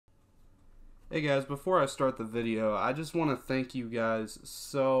Hey guys, before I start the video, I just want to thank you guys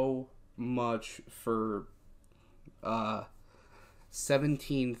so much for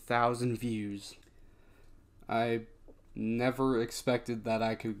 17,000 views. I never expected that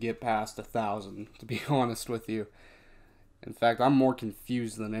I could get past 1,000, to be honest with you. In fact, I'm more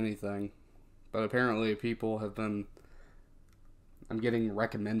confused than anything. But apparently I'm getting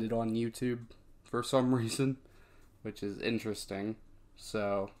recommended on YouTube for some reason, which is interesting.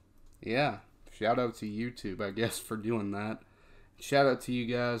 So, yeah. Shout out to YouTube, I guess, for doing that. Shout out to you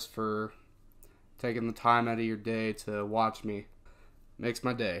guys for taking the time out of your day to watch me. Makes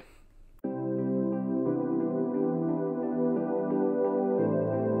my day.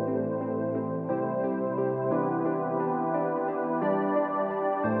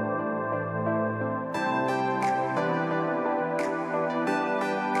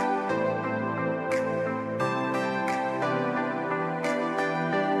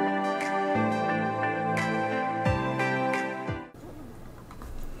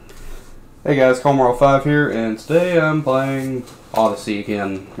 Hey guys, Calmar05 here, and today I'm playing Odyssey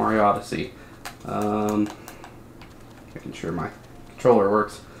again, Mario Odyssey. Making sure my controller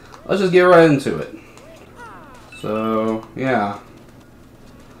works. Let's just get right into it. So, yeah.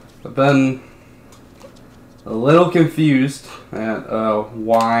 I've been a little confused at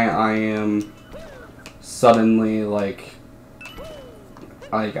why I am suddenly,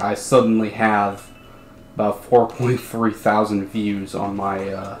 I suddenly have about 4.3 thousand views on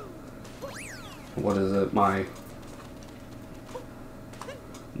my, my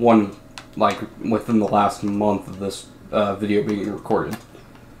one, within the last month of this video being recorded.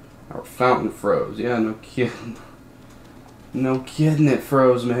 Our fountain froze. Yeah, no kidding. No kidding, it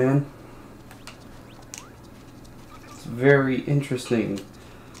froze, man. It's very interesting.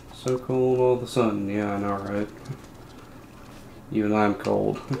 So cold all of a sudden. Yeah, I know, right? Even I'm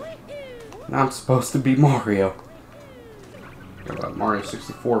cold. And I'm supposed to be Mario. Got that Mario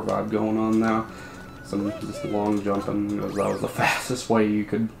 64 vibe going on now. Some just long jumping, because that was the fastest way you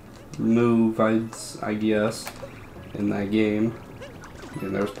could move, I guess, in that game.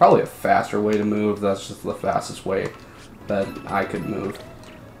 And there was probably a faster way to move, that's just the fastest way that I could move.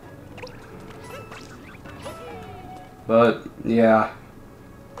 But, yeah.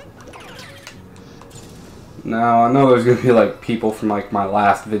 Now, I know there's gonna be, people from, my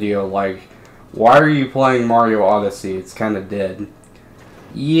last video, why are you playing Mario Odyssey? It's kind of dead.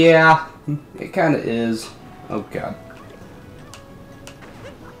 Yeah, it kind of is. Oh god.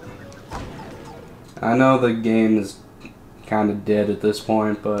 I know the game is kind of dead at this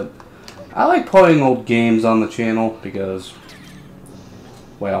point, but I like playing old games on the channel because,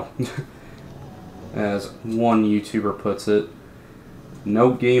 well, as one YouTuber puts it,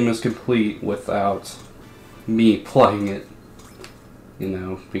 no game is complete without me playing it. You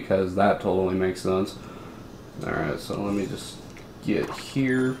know, because that totally makes sense. Alright, so let me just get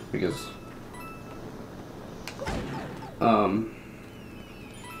here, because oh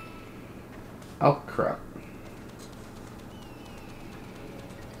crap.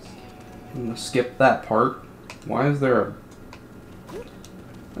 I'm gonna skip that part. Why is there a...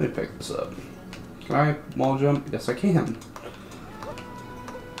 Let me pick this up. Can I wall jump? Yes, I can.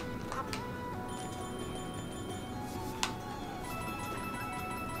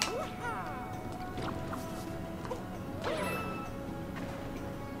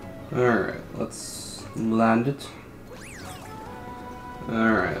 Alright, let's land it.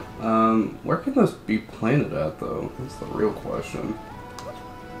 Alright, where can this be planted at, though? That's the real question.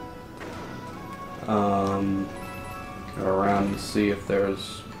 Go around and see if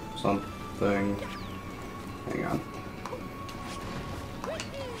there's something. Hang on.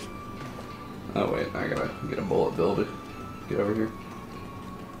 Oh wait, I gotta get a bullet builder. Get over here.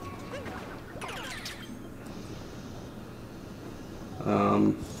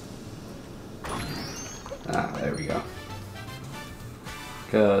 There we go.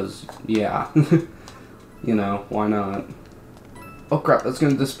 Because, yeah. You know, why not? Oh crap, that's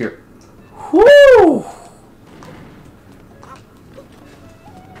gonna disappear. Whoo!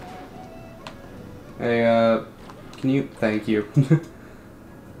 Hey, can you... Thank you.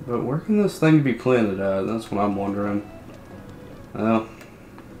 But where can this thing be planted at? That's what I'm wondering. Well,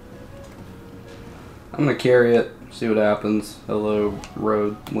 I'm gonna carry it, see what happens. Hello,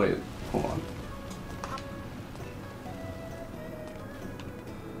 road. Wait, hold on.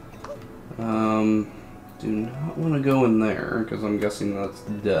 Do not want to go in there, because I'm guessing that's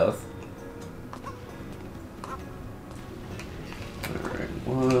death. Alright,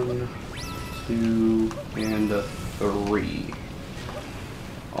 1, 2, and a 3.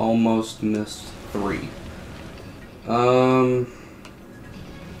 Almost missed 3.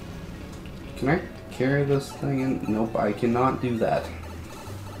 Can I carry this thing in? Nope, I cannot do that.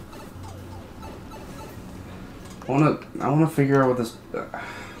 I wanna figure out what this.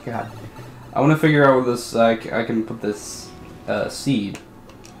 God, I wanna figure out what this. I can put this seed.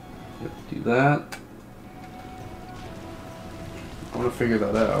 Do that. I wanna figure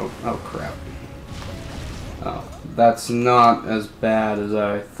that out. Oh crap. Oh, that's not as bad as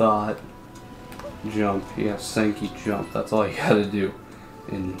I thought. Jump, yeah, Sankey jump. That's all you gotta do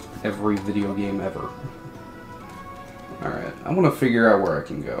in every video game ever. Alright, I wanna figure out where I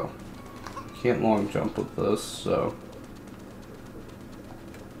can go. Can't long jump with this, so...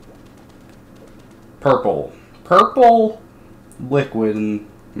 Purple. Purple liquid in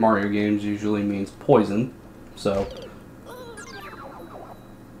Mario games usually means poison, so...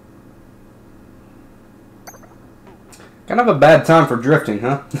 Kind of a bad time for drifting,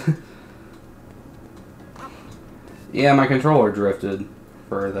 huh? Yeah, my controller drifted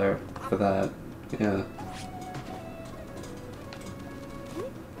for that. Yeah.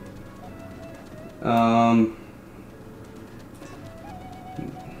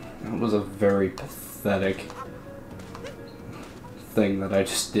 That was a very pathetic thing that I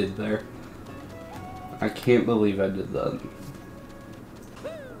just did there. I can't believe I did that. So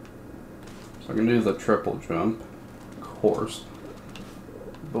I'm gonna do the triple jump, of course.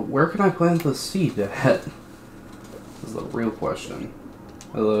 But where can I plant the seed at? Is the real question.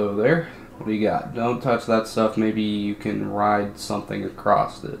 Hello there. What do you got? Don't touch that stuff. Maybe you can ride something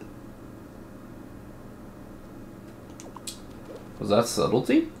across it. Was that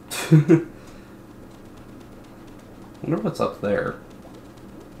subtlety? I wonder what's up there.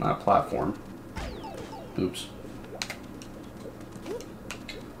 That platform. Oops.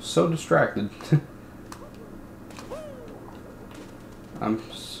 So distracted. I'm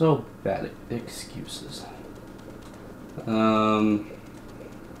so bad at excuses.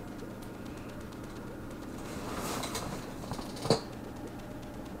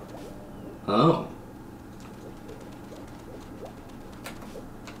 Oh.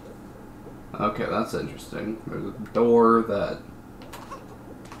 Okay, that's interesting. There's a door that...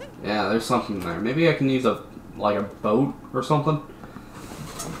 Yeah, there's something there. Maybe I can use a boat or something?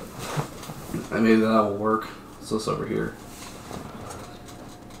 Maybe that'll work. What's this over here?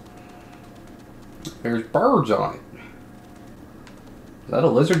 There's birds on it. Is that a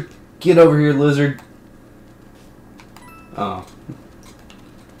lizard? Get over here, lizard. Oh.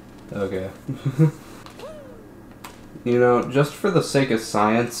 Okay. You know, just for the sake of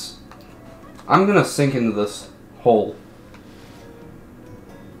science, I'm gonna sink into this hole.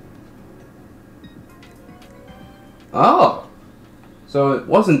 Oh! So it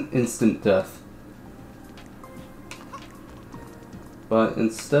wasn't instant death. But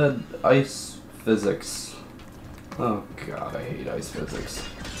instead, ice physics. Oh god, I hate ice physics.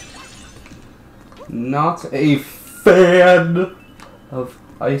 Not a fan of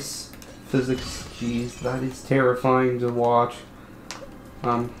ice physics. Jeez, that is terrifying to watch.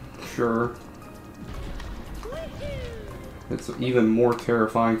 I'm sure. It's even more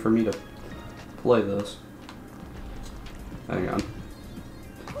terrifying for me to play this. Hang on.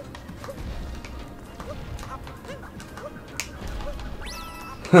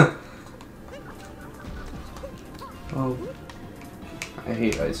 Oh. I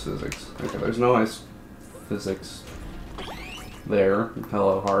hate ice physics. Okay, there's no ice physics there.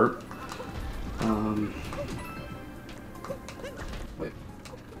 Hello, heart. Wait.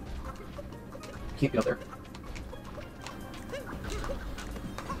 Can't get up there.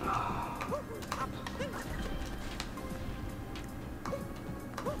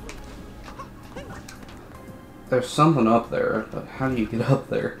 There's something up there, but how do you get up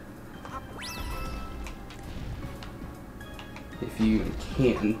there? If you even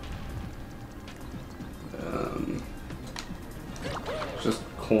can. Just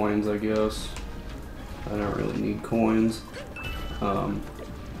coins, I guess. I don't really need coins.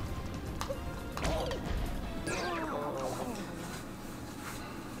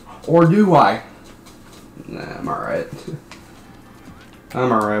 Or do I? Nah, I'm alright.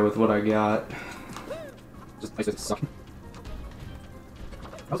 I'm alright with what I got. Just places suck.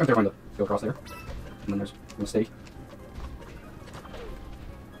 I was trying to go across there. And then there's a mistake.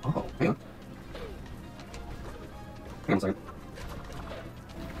 Oh, hang on. Hang on a second.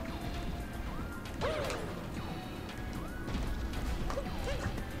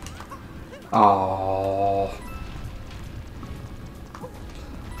 Oh.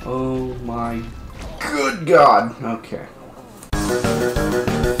 Oh my good God. Okay.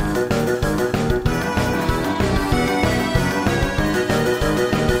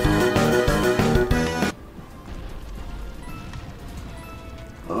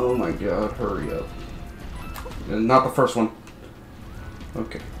 Oh my god, hurry up. Not the first one.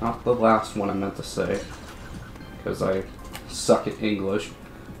 Okay, not the last one I meant to say. Because I suck at English.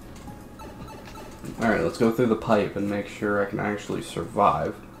 Alright, let's go through the pipe and make sure I can actually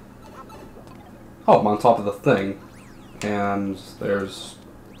survive. Oh, I'm on top of the thing. And there's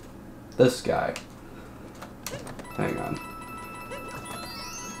this guy. Hang on.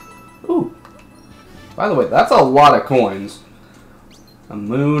 Ooh. By the way, that's a lot of coins. A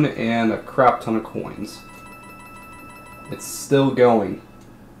moon and a crap ton of coins. It's still going.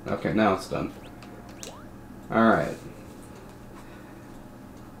 Okay, now it's done. Alright.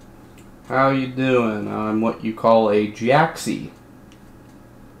 How you doing? I'm what you call a jaxie.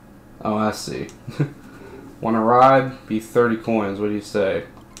 Oh, I see. Want to ride? Be 30 coins. What do you say?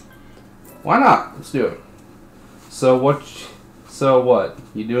 Why not? Let's do it. So what?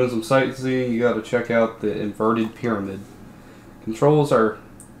 You doing some sightseeing? You gotta check out the inverted pyramid. Controls are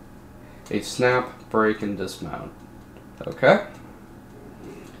a snap, brake, and dismount. Okay.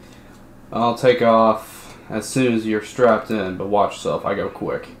 I'll take off as soon as you're strapped in, but watch yourself. I go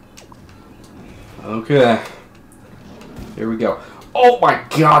quick. Okay. Here we go. Oh my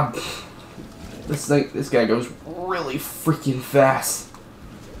god! This guy goes really freaking fast.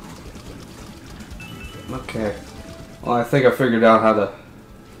 Okay. Well, I think I figured out how to...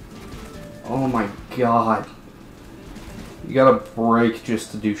 Oh my god. You gotta brake just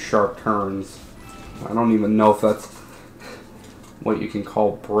to do sharp turns. I don't even know if that's what you can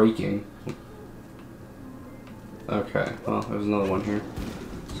call braking. Okay, well, there's another one here.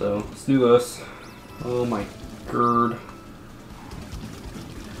 So, let's do this. Oh my god.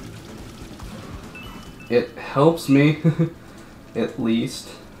 It helps me, at least.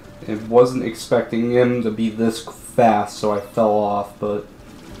 I wasn't expecting him to be this fast, so I fell off, but...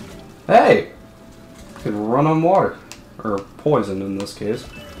 Hey! I can run on water. Or poison, in this case.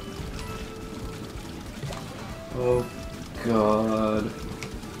 Oh, God.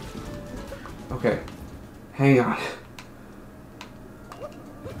 Okay. Hang on.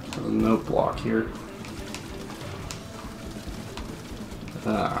 There's a note block here.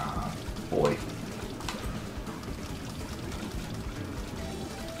 Ah, boy.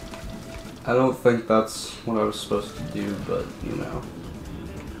 I don't think that's what I was supposed to do, but, you know.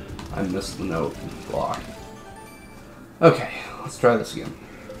 I missed the note block. Okay, let's try this again.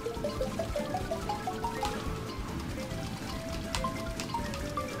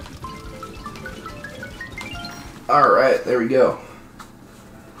 Alright, there we go.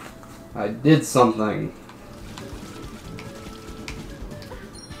 I did something.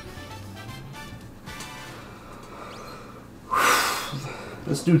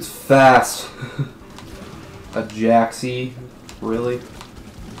 This dude's fast. A jaxie? Really?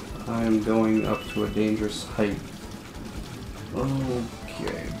 I am going up to a dangerous height.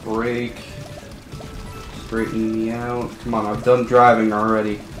 Okay, brake. Straighten me out. Come on, I've done driving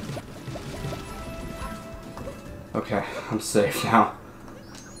already. Okay, I'm safe now.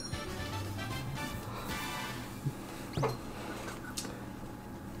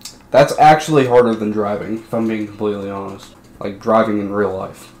 That's actually harder than driving, if I'm being completely honest. Like driving in real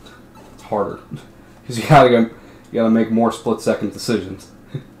life. It's harder. Because you gotta make more split-second decisions.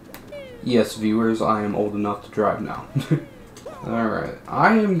 Yes, viewers, I am old enough to drive now. Alright,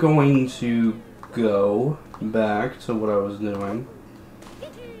 I am going to go back to what I was doing.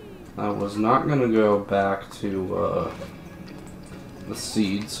 I was not going to go back to the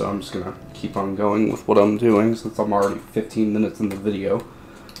seed, so I'm just going to keep on going with what I'm doing since I'm already 15 minutes in the video.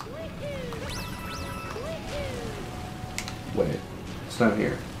 Wait, it's not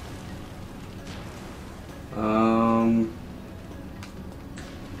here. I don't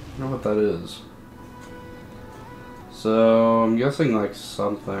know what that is. So, I'm guessing like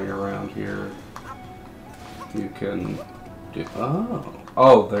something around here you can do.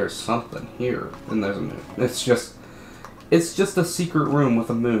 Oh, there's something here, and there's a moon. It's just a secret room with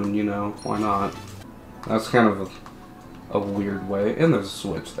a moon, you know, why not? That's kind of a weird way, and there's a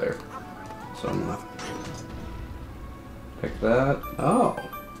switch there. So I'm gonna pick that. Oh.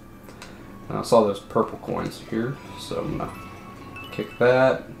 And I saw those purple coins here, so I'm gonna kick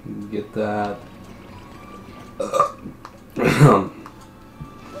that, get that.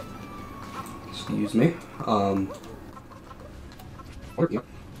 Excuse me. Wait.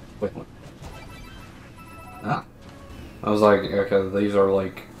 Ah. I was like, okay, these are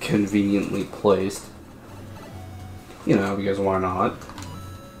like conveniently placed. You know, because why not?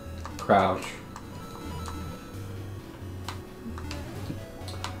 Crouch.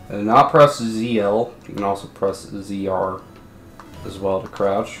 And not press ZL. You can also press ZR as well to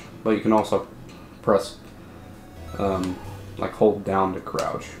crouch. But you can also press like hold down to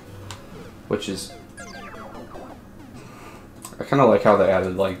crouch, which is, I kind of like how they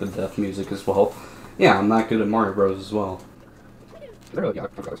added like the death music as well. Yeah, I'm not good at Mario Bros as well. Very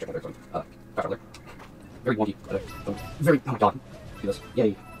wonky. Very, oh my god. Do this.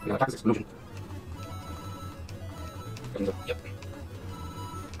 Yay. We got a toxic explosion. Yep.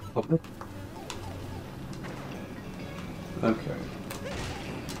 Oh. Okay.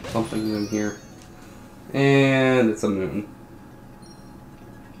 Something's in here. And it's a moon.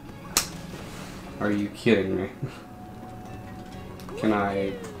 Are you kidding me? Can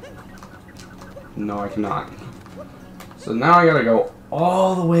I... No, I cannot. So now I gotta go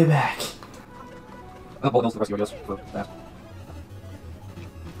all the way back. Oh, well, the rest of you, I guess, for that.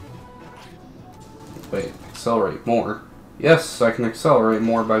 Wait, accelerate more. Yes, I can accelerate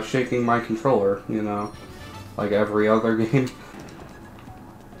more by shaking my controller, you know, like every other game.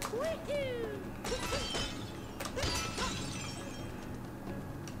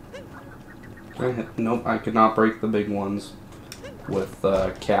 Nope, I could not break the big ones with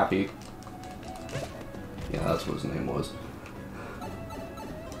Cappy. Yeah, that's what his name was.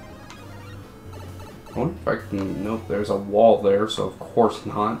 I wonder if I can... Nope, there's a wall there, so of course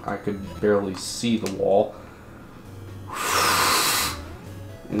not. I could barely see the wall.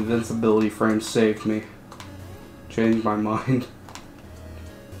 Invincibility frame saved me. Changed my mind.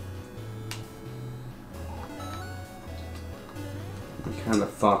 I kind of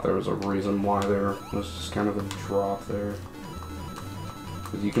thought there was a reason why there was just kind of a drop there.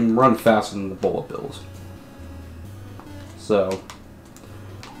 Because you can run faster than the bullet bills. So,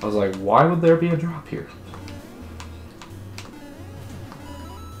 I was like, why would there be a drop here?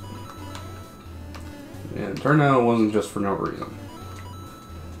 And it turned out it wasn't just for no reason.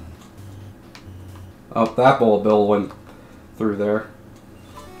 Oh, that bullet bill went through there.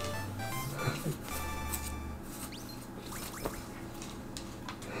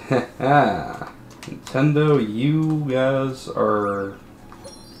 Nintendo, you guys are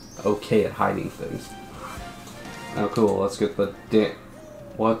okay at hiding things. Oh, cool. Let's get the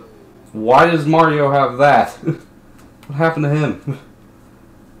What? Why does Mario have that? What happened to him?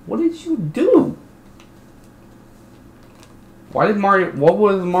 What did you do? Why did Mario... What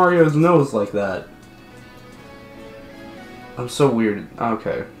was Mario's nose like that? I'm so weird.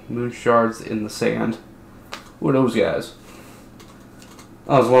 Okay. Moon shards in the sand. Who are those guys?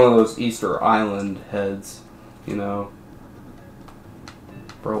 That was one of those Easter Island heads. You know.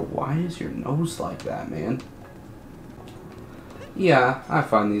 Bro, why is your nose like that, man? Yeah, I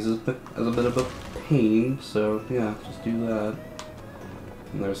find these as a bit of a pain, so yeah, just do that.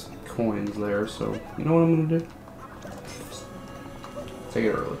 And there's coins there, so you know what I'm gonna do? Just take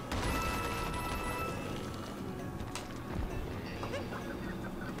it early.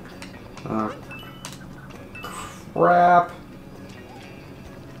 Crap!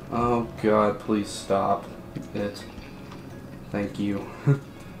 Oh god, please stop it. Thank you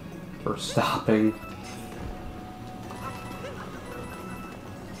for stopping.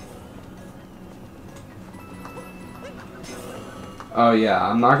 Oh yeah,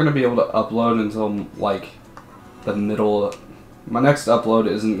 I'm not gonna be able to upload until like the middle. My next upload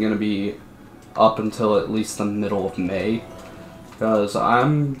isn't gonna be up until at least the middle of May, because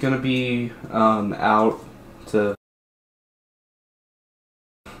I'm gonna be out to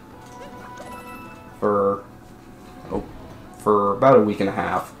for about a week and a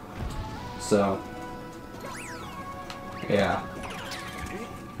half. So yeah,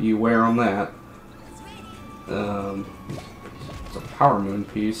 beware on that. It's a power moon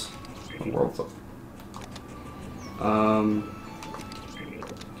piece. The world's up.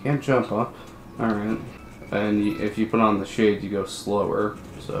 Can't jump up. Alright. And if you put on the shade, you go slower.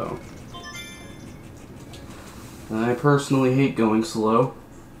 So I personally hate going slow.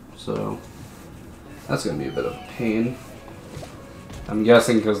 So that's gonna be a bit of a pain. I'm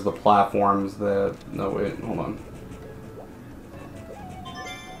guessing because the platforms that... No, wait, hold on.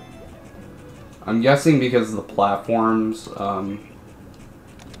 I'm guessing because the platforms,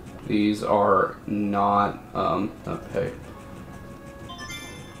 these are not, okay.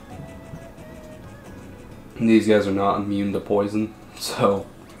 These guys are not immune to poison, so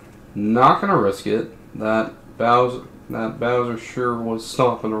not gonna risk it. That Bowser sure was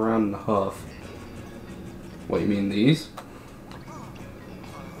stomping around in a huff. What, you mean these?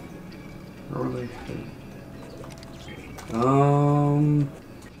 Where are they?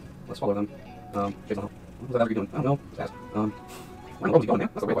 Let's follow them. Okay, so what was that doing? I don't know. Just ask. Where was he going, man?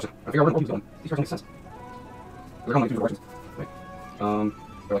 That's a real question. I figure out where he was going. These charts don't make sense. They're going like two directions. Wait.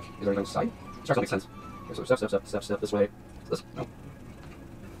 They're like, is there anything side? These charts don't make sense. Okay, so step this way. This. No.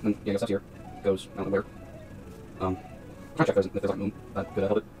 And then, yeah, I guess up here. Goes, I don't know where. trying to check if there's like moon that could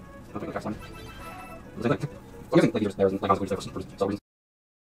help it. I don't think I can try some. I'm guessing like there's like consequences there for some reason.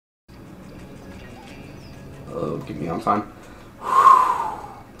 Oh, get me on time.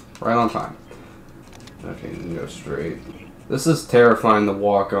 Right on time. Okay, you can go straight. This is terrifying to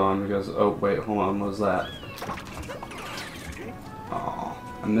walk on because, oh wait, hold on, what was that? Oh,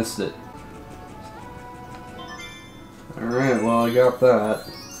 I missed it. Alright, well I got that.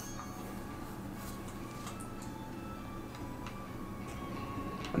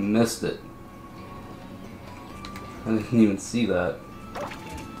 I missed it. I didn't even see that.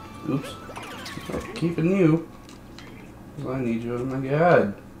 Oops. I'm keeping you. I need you in my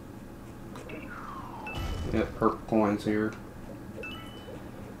guide. Yeah, purple coins here.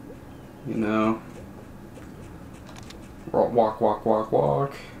 You know. Walk, walk, walk,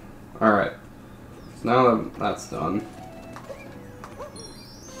 walk. Alright. So now that that's done.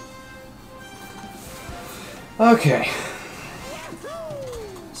 Okay.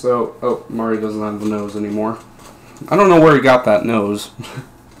 So, oh, Mario doesn't have the nose anymore. I don't know where he got that nose.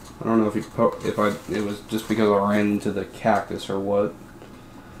 I don't know if it was just because I ran into the cactus or what.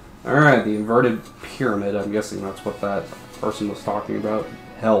 Alright, the inverted pyramid. I'm guessing that's what that person was talking about.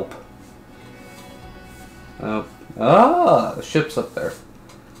 Help. Ah, the ship's up there.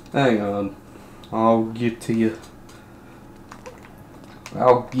 Hang on. I'll get to you.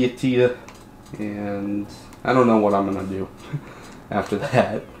 I'll get to you. And I don't know what I'm gonna do after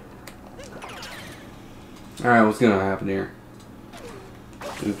that. Alright, what's gonna happen here?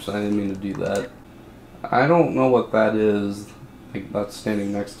 Oops, I didn't mean to do that. I don't know what that is. Like, that's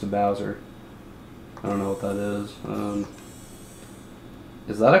standing next to Bowser. I don't know what that is.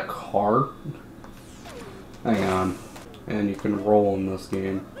 Is that a car? Hang on. And you can roll in this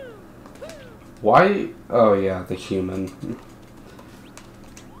game. Why? Oh yeah, the human.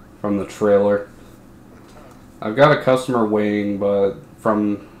 From the trailer. I've got a customer waiting, but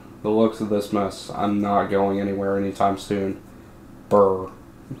from the looks of this mess, I'm not going anywhere anytime soon. Brr.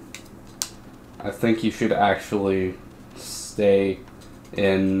 I think you should actually stay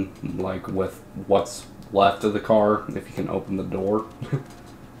in, like, with what's left of the car, if you can open the door.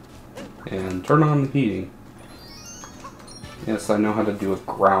 And turn on the heating. Yes, I know how to do a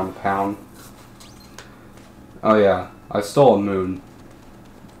ground pound. Oh yeah, I stole a moon.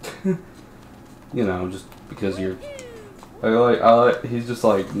 You know, just because you're... he's just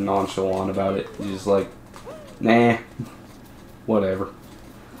like nonchalant about it. He's just like, nah, whatever.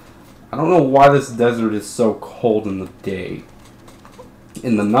 I don't know why this desert is so cold in the day.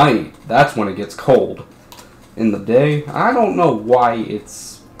 In the night, that's when it gets cold. In the day, I don't know why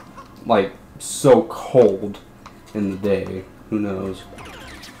it's like so cold in the day. Who knows?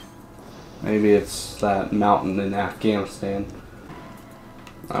 Maybe it's that mountain in Afghanistan.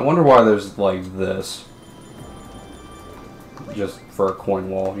 I wonder why there's like this. Just for a coin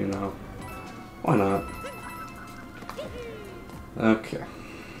wall, you know. Why not? Okay.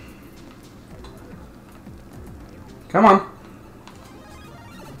 Come on.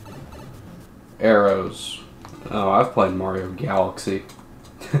 Arrows. Oh, I've played Mario Galaxy.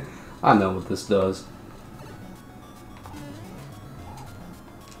 I know what this does.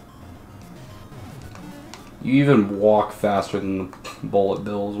 You even walk faster than the bullet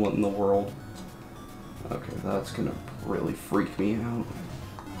bills. What in the world? Okay, that's gonna really freak me out.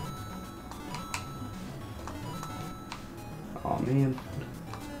 Oh man.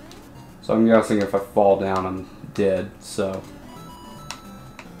 So I'm guessing if I fall down, I'm dead, so...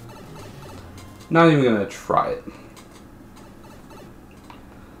 Not even gonna try it.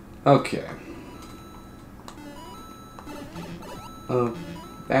 Okay. Oh,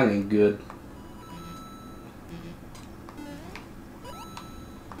 that ain't good.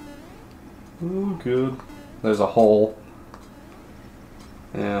 Oh, good. There's a hole.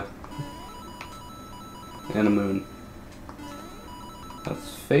 Yeah. And a moon.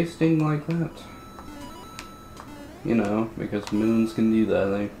 That's facing like that. You know, because moons can do that.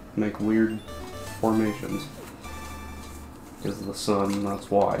 They make weird formations. Because of the sun,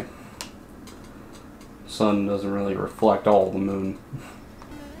 that's why. Sun doesn't really reflect all the moon.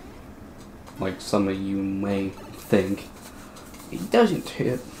 Like some of you may think. It doesn't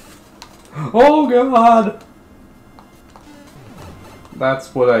hit. Oh god!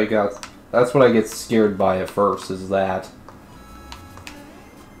 That's what I got. That's what I get scared by at first, is that.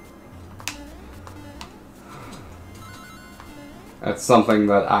 That's something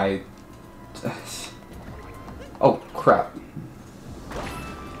that I... Oh, crap.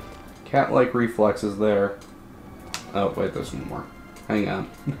 Cat-like reflexes there. Oh, wait, there's one more. Hang on.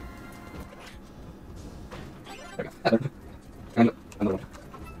 And another one.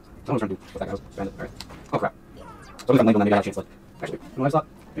 Someone's trying to do what that goes. Alright. Oh, crap. So if I'm laying on that, maybe I have a chance to, like, actually, you know what I thought?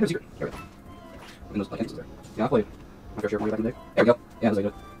 Maybe there's a secret. There we go. And those, like, entrances there. Yeah, I played my fair share of Mario back in the day. There we go. Yeah, that's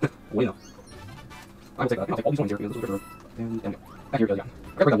like good. Well, you know. I will take, I'll take all these ones here, because this is a good room. And there we go. Back here, yeah. I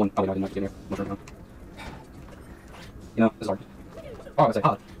gotta bring that one. Oh, no, I didn't like to get in here. I'm not sure, you know, this is hard. Oh, I was like,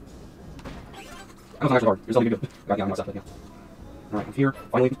 hard. That was actually hard. You're still good. Got down myself, but yeah. Alright, I'm here,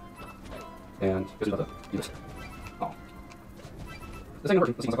 finally. And guess who's about to do this? Oh. This ain't a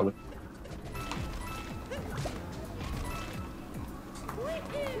version. This seems like a wood.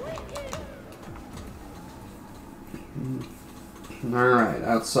 Alright,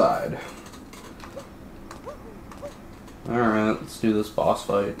 outside. Alright, let's do this boss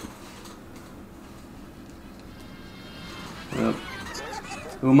fight. Yep.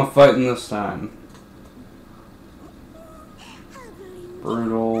 Who am I fighting this time?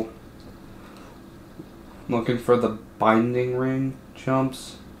 Brutal. Looking for the binding ring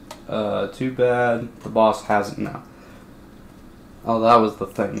jumps. Too bad the boss has it now. Oh, that was the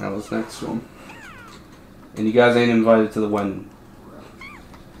thing that was next to him. And you guys ain't invited to the wedding.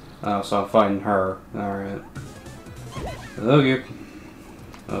 Oh, so I'm fighting her. Alright. Okay.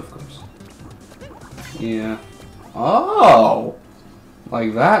 Of course. Yeah. Oh!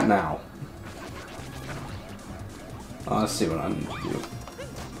 Like that now. Oh, let's see what I need to do.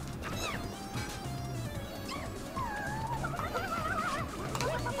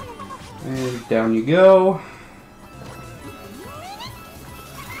 And down you go.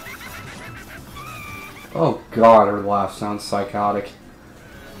 Oh god, her laugh sounds psychotic.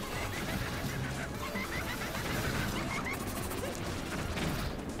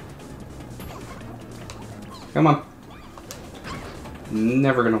 Come on.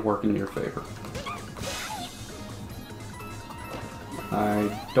 Never gonna work in your favor. I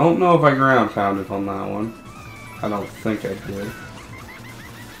don't know if I ground pounded on that one. I don't think I did.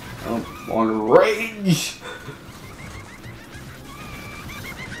 Oh, longer range!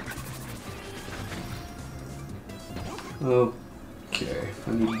 Okay,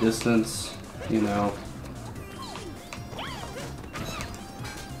 I need distance, you know.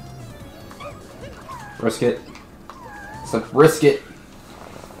 Risk it. It's like, risk it!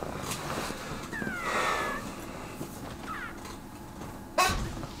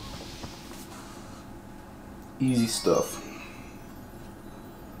 Easy stuff.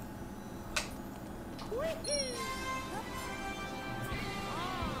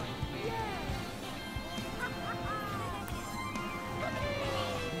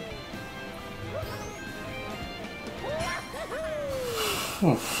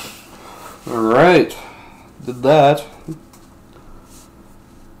 Alright, did that.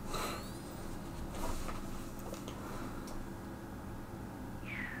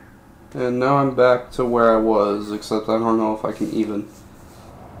 And now I'm back to where I was, except I don't know if I can even.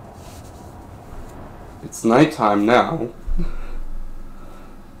 It's nighttime now.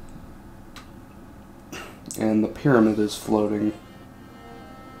 And the pyramid is floating.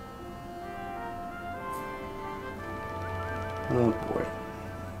 Oh boy.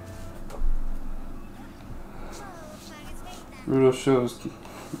 Brutal shows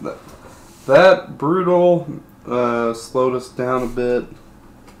that Brutal slowed us down a bit,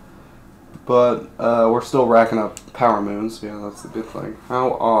 but we're still racking up power moons. Yeah, that's the good thing.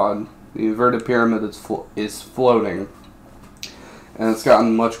 How odd! The inverted pyramid is floating, and it's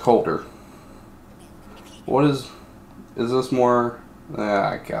gotten much colder. What is this more?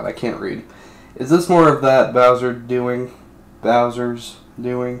 Ah, God, I can't read. Is this more of that Bowser's doing?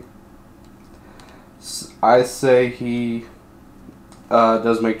 I say he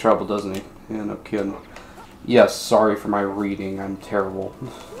does make trouble, doesn't he? Yeah, no kidding. Yes, sorry for my reading. I'm terrible.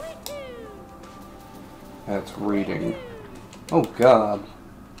 That's reading. Oh God.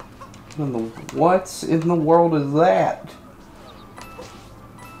 What in the world is that?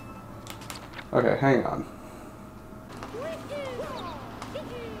 Okay, hang on.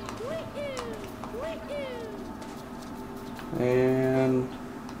 And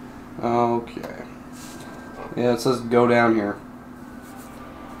okay. Yeah, it says go down here.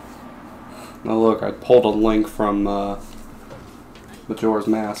 Now look, I pulled a link from Majora's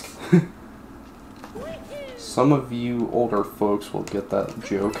Mask. Some of you older folks will get that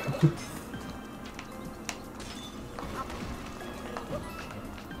joke.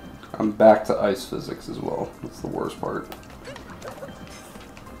 I'm back to ice physics as well. That's the worst part.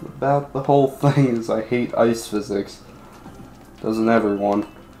 About the whole thing is I hate ice physics. Doesn't everyone?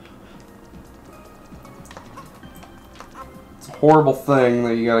 It's a horrible thing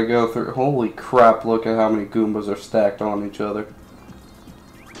that you gotta go through. Holy crap, look at how many Goombas are stacked on each other.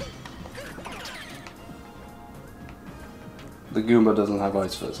 The Goomba doesn't have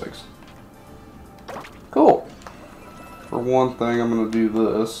ice physics. Cool. For one thing, I'm gonna do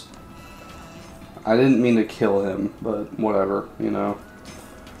this. I didn't mean to kill him, but whatever, you know.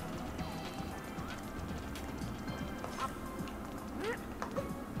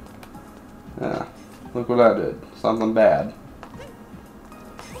 Yeah, look what I did. Something bad.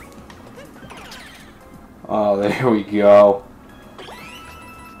 Oh, there we go.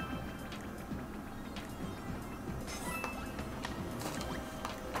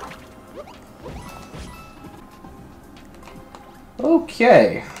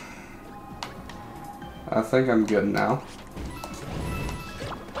 Okay. I think I'm good now.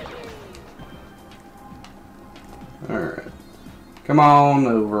 Alright. Come on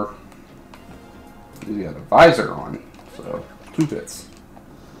over. He's got a visor on, so 2 bits.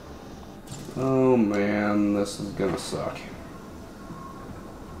 Oh man, this is gonna suck.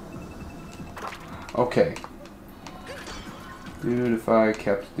 Okay. Dude, if I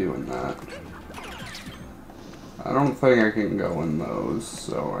kept doing that. I don't think I can go in those,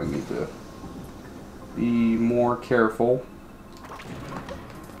 so I need to be more careful.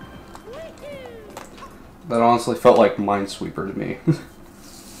 That honestly felt like Minesweeper to me.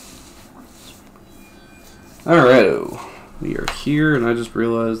 Alright, we are here, and I just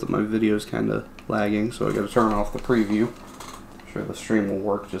realized that my video is kind of lagging, so I gotta turn off the preview. I'm sure the stream will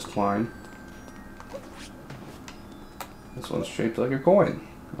work just fine. This one's shaped like a coin.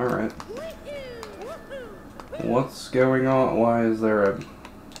 Alright. What's going on? Why is there a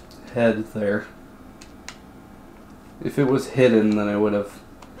head there? If it was hidden, then it would have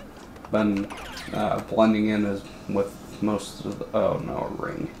been blending in as with most of the... Oh no, a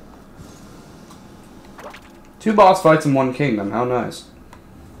ring. 2 boss fights in 1 kingdom. How nice.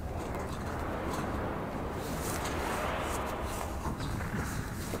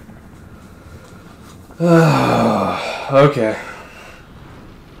 Okay.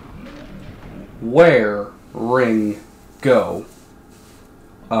 Where ring go?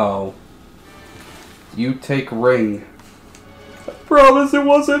 Oh. You take ring. I promise it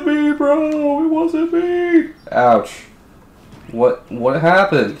wasn't me, bro. It wasn't me. Ouch. What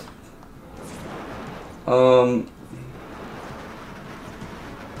happened?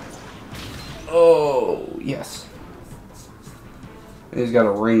 Oh, yes. He's got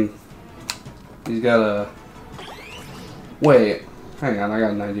a ring. He's got a... Wait. Hang on, I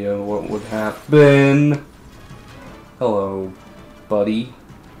got an idea of what would happen. Hello, buddy.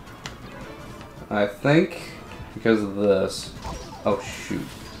 I think because of this... Oh, shoot.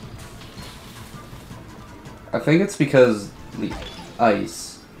 I think it's because the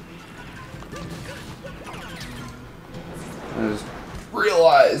ice. I just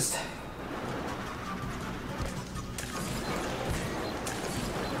realized.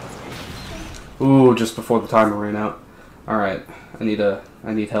 Ooh, just before the timer ran out. Alright, I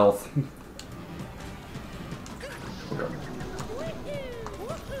need health.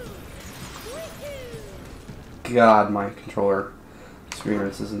 God, my controller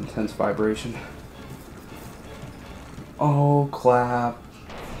experiences intense vibration. Oh, clap.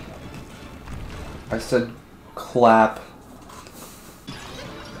 I said clap.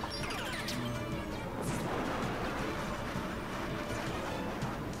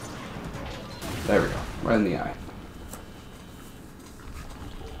 There we go. Right in the eye.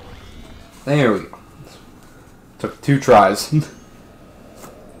 There we go. Took 2 tries.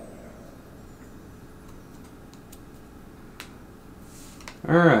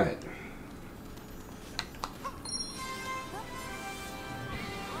 Alright.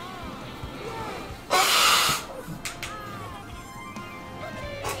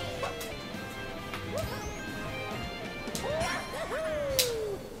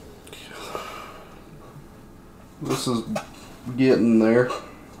 This is getting there.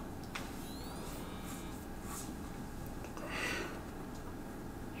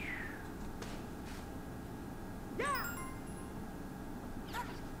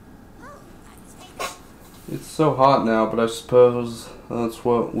 It's so hot now, but I suppose that's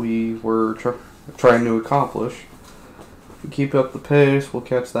what we were trying to accomplish. If we keep up the pace, we'll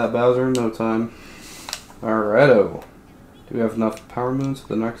catch that Bowser in no time. Alrighto. Do we have enough power moons for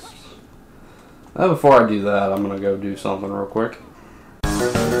the next... before I do that, I'm gonna go do something real quick.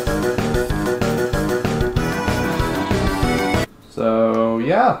 So,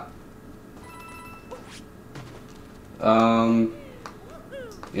 yeah.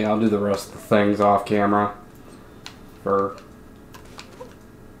 Yeah, I'll do the rest of the things off camera for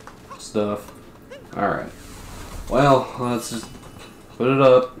stuff. Alright. Well, let's just put it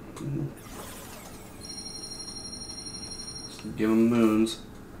up. Just give them moons.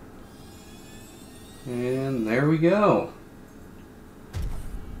 And there we go.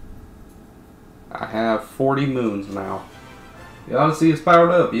 I have 40 moons now. The Odyssey is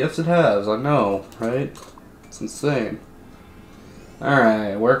powered up. Yes, it has. I know, right? It's insane.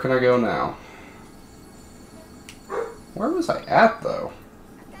 Alright, where can I go now? Where was I at, though?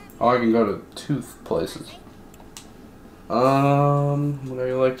 Oh, I can go to two places. Would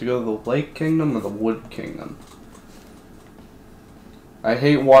I like to go to the Lake Kingdom or the Wood Kingdom? I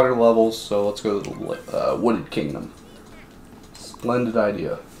hate water levels, so let's go to the Wooded Kingdom. Splendid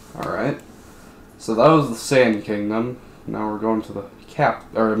idea. Alright. So that was the Sand Kingdom. Now we're going to the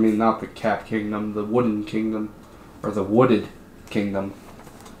not the Cap Kingdom, the Wooden Kingdom. Or the Wooded Kingdom.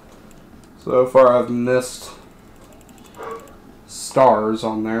 So far I've missed stars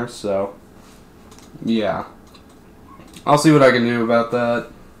on there, so yeah. I'll see what I can do about that.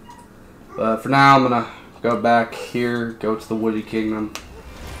 But for now I'm gonna go back here, go to the Wooded Kingdom,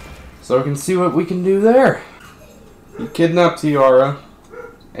 so we can see what we can do there. He kidnapped Tiara,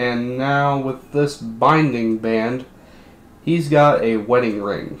 and now with this binding band, he's got a wedding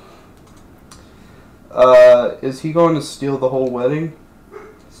ring. Is he going to steal the whole wedding?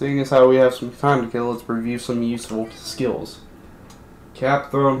 Seeing as how we have some time to kill, let's review some useful skills.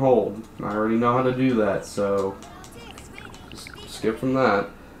 Cap, throw, and hold. I already know how to do that, so just skip from that.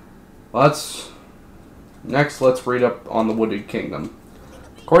 Next, let's read up on the Wooded Kingdom.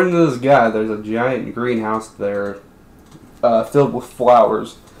 According to this guy, there's a giant greenhouse there filled with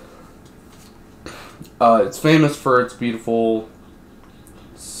flowers. It's famous for its beautiful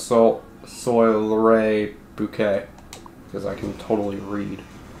soiree bouquet, because I can totally read.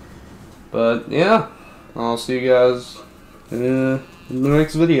 But yeah, I'll see you guys in the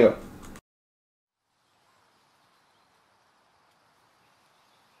next video.